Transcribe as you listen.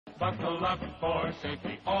Buckle up for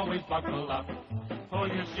safety, always buckle up. Pull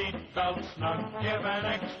your seatbelt snug, give an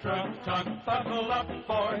extra tug. Buckle up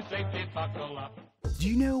for safety, buckle up. Do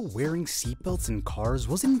you know wearing seatbelts in cars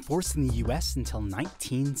wasn't enforced in the US until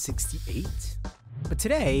 1968? But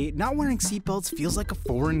today, not wearing seatbelts feels like a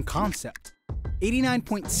foreign concept.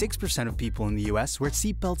 89.6% of people in the US wear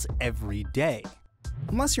seatbelts every day.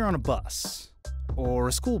 Unless you're on a bus. Or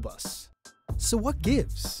a school bus. So what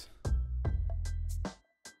gives?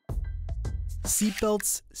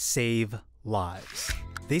 Seatbelts save lives.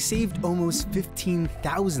 They saved almost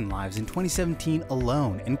 15,000 lives in 2017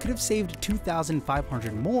 alone and could have saved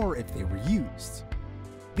 2,500 more if they were used.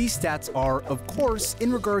 These stats are, of course,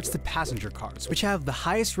 in regards to passenger cars, which have the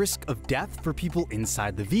highest risk of death for people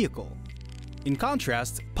inside the vehicle. In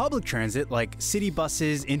contrast, public transit like city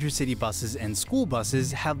buses, intercity buses, and school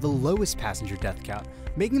buses have the lowest passenger death count,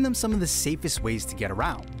 making them some of the safest ways to get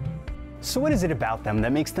around. So what is it about them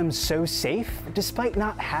that makes them so safe despite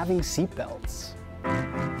not having seatbelts?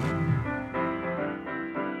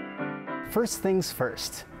 First things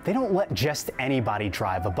first, they don't let just anybody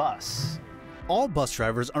drive a bus. All bus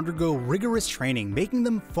drivers undergo rigorous training, making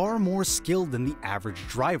them far more skilled than the average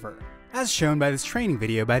driver, as shown by this training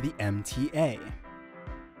video by the MTA.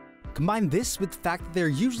 Combine this with the fact that they're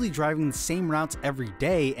usually driving the same routes every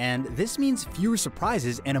day, and this means fewer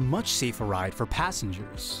surprises and a much safer ride for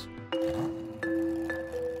passengers.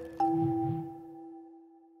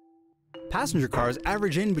 Passenger cars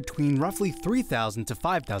average in between roughly 3,000 to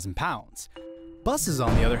 5,000 pounds. Buses,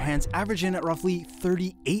 on the other hand, average in at roughly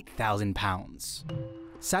 38,000 pounds.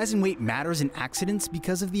 Size and weight matters in accidents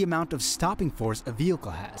because of the amount of stopping force a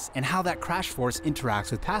vehicle has and how that crash force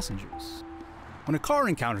interacts with passengers. When a car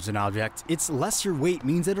encounters an object, its lesser weight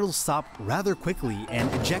means that it'll stop rather quickly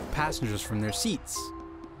and eject passengers from their seats.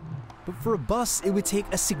 But for a bus, it would take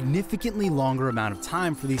a significantly longer amount of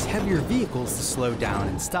time for these heavier vehicles to slow down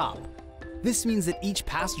and stop. This means that each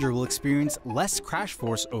passenger will experience less crash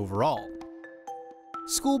force overall.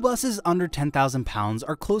 School buses under 10,000 pounds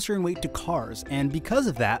are closer in weight to cars, and because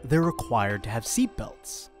of that, they're required to have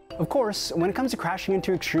seatbelts. Of course, when it comes to crashing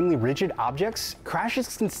into extremely rigid objects,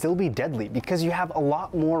 crashes can still be deadly because you have a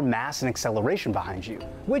lot more mass and acceleration behind you.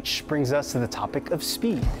 Which brings us to the topic of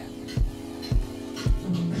speed.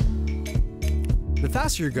 The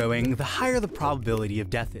faster you're going, the higher the probability of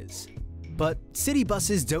death is. But city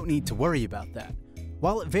buses don't need to worry about that.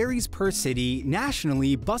 While it varies per city,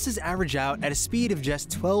 nationally, buses average out at a speed of just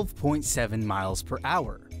 12.7 miles per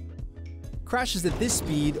hour. Crashes at this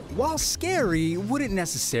speed, while scary, wouldn't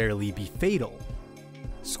necessarily be fatal.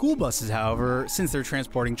 School buses, however, since they're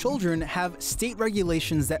transporting children, have state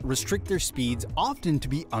regulations that restrict their speeds, often to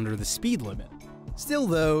be under the speed limit. Still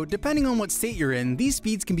though, depending on what state you're in, these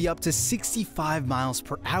speeds can be up to 65 miles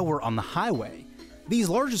per hour on the highway. These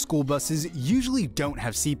larger school buses usually don't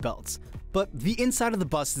have seatbelts, but the inside of the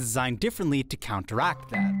bus is designed differently to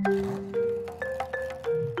counteract that.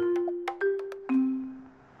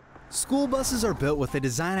 School buses are built with a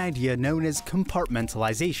design idea known as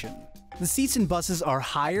compartmentalization. The seats in buses are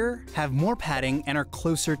higher, have more padding, and are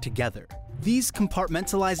closer together. These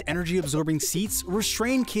compartmentalized energy-absorbing seats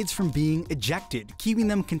restrain kids from being ejected, keeping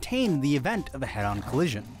them contained in the event of a head-on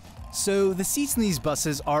collision. So the seats in these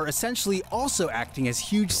buses are essentially also acting as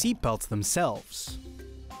huge seatbelts themselves.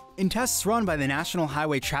 In tests run by the National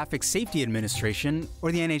Highway Traffic Safety Administration,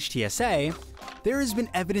 or the NHTSA, there has been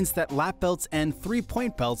evidence that lap belts and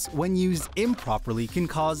three-point belts, when used improperly, can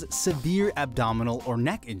cause severe abdominal or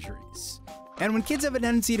neck injuries. And when kids have a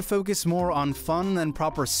tendency to focus more on fun than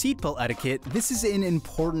proper seatbelt etiquette, this is an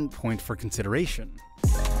important point for consideration.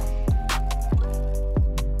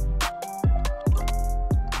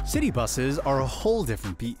 City buses are a whole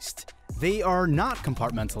different beast. They are not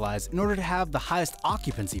compartmentalized in order to have the highest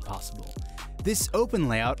occupancy possible. This open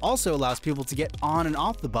layout also allows people to get on and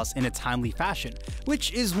off the bus in a timely fashion,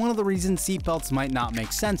 which is one of the reasons seatbelts might not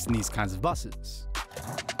make sense in these kinds of buses.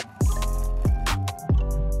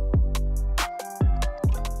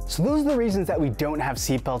 So those are the reasons that we don't have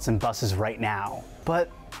seatbelts in buses right now.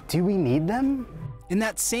 But do we need them? In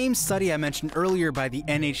that same study I mentioned earlier by the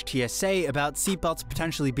NHTSA about seatbelts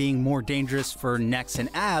potentially being more dangerous for necks and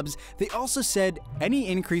abs, they also said any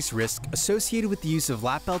increased risk associated with the use of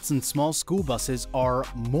lap belts in small school buses are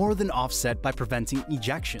more than offset by preventing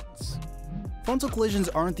ejections. Frontal collisions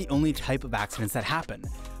aren't the only type of accidents that happen.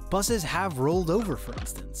 Buses have rolled over, for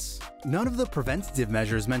instance. None of the preventative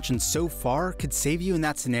measures mentioned so far could save you in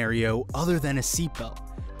that scenario other than a seatbelt.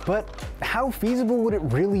 But how feasible would it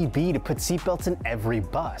really be to put seatbelts in every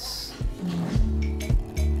bus?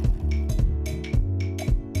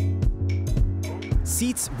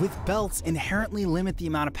 Seats with belts inherently limit the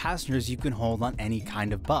amount of passengers you can hold on any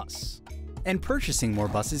kind of bus. And purchasing more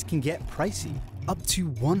buses can get pricey, up to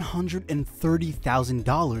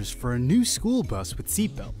 $130,000 for a new school bus with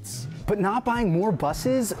seatbelts. But not buying more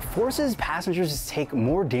buses forces passengers to take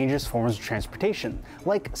more dangerous forms of transportation,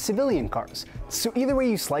 like civilian cars. So either way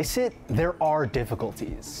you slice it, there are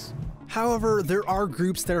difficulties. However, there are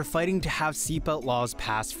groups that are fighting to have seatbelt laws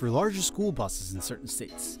passed for larger school buses in certain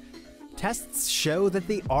states. Tests show that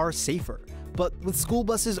they are safer, but with school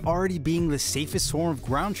buses already being the safest form of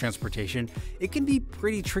ground transportation, it can be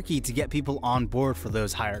pretty tricky to get people on board for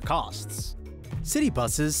those higher costs. City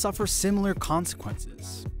buses suffer similar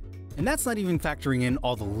consequences. And that's not even factoring in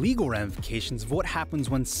all the legal ramifications of what happens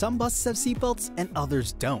when some buses have seatbelts and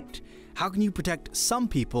others don't. How can you protect some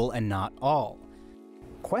people and not all?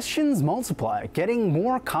 Questions multiply, getting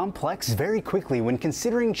more complex very quickly when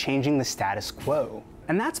considering changing the status quo.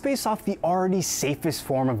 And that's based off the already safest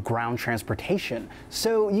form of ground transportation.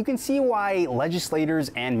 So you can see why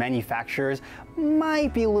legislators and manufacturers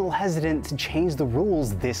might be a little hesitant to change the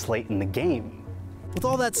rules this late in the game. With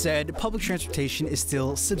all that said, public transportation is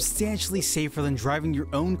still substantially safer than driving your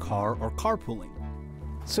own car or carpooling.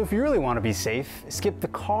 So if you really want to be safe, skip the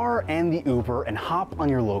car and the Uber and hop on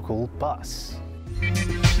your local bus.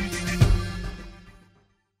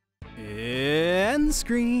 End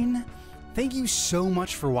screen. Thank you so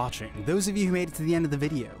much for watching. Those of you who made it to the end of the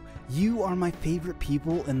video, you are my favorite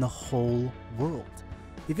people in the whole world.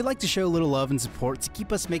 If you'd like to show a little love and support to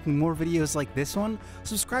keep us making more videos like this one,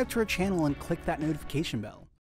 subscribe to our channel and click that notification bell.